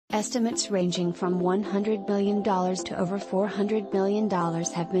Estimates ranging from $100 million to over $400 million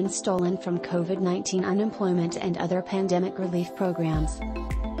have been stolen from COVID-19 unemployment and other pandemic relief programs.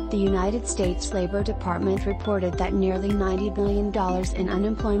 The United States Labor Department reported that nearly $90 billion in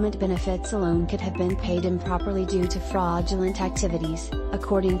unemployment benefits alone could have been paid improperly due to fraudulent activities,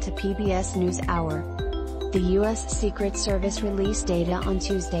 according to PBS NewsHour. The U.S. Secret Service released data on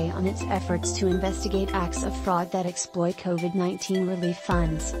Tuesday on its efforts to investigate acts of fraud that exploit COVID-19 relief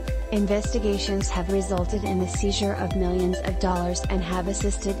funds. Investigations have resulted in the seizure of millions of dollars and have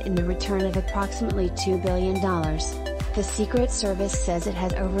assisted in the return of approximately $2 billion. The Secret Service says it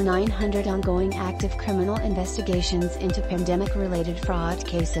has over 900 ongoing active criminal investigations into pandemic-related fraud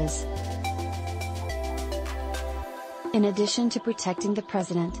cases. In addition to protecting the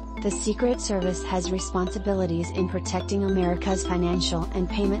president, the Secret Service has responsibilities in protecting America's financial and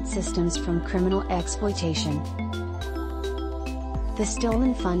payment systems from criminal exploitation. The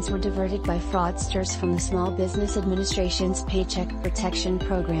stolen funds were diverted by fraudsters from the Small Business Administration's Paycheck protection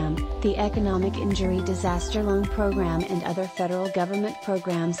program, the Economic Injury Disaster Loan Program, and other federal government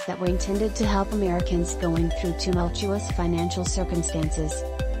programs that were intended to help Americans going through tumultuous financial circumstances.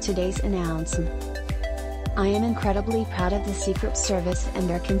 Today's announcement. I am incredibly proud of the Secret Service and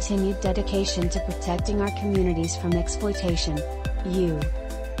their continued dedication to protecting our communities from exploitation. You.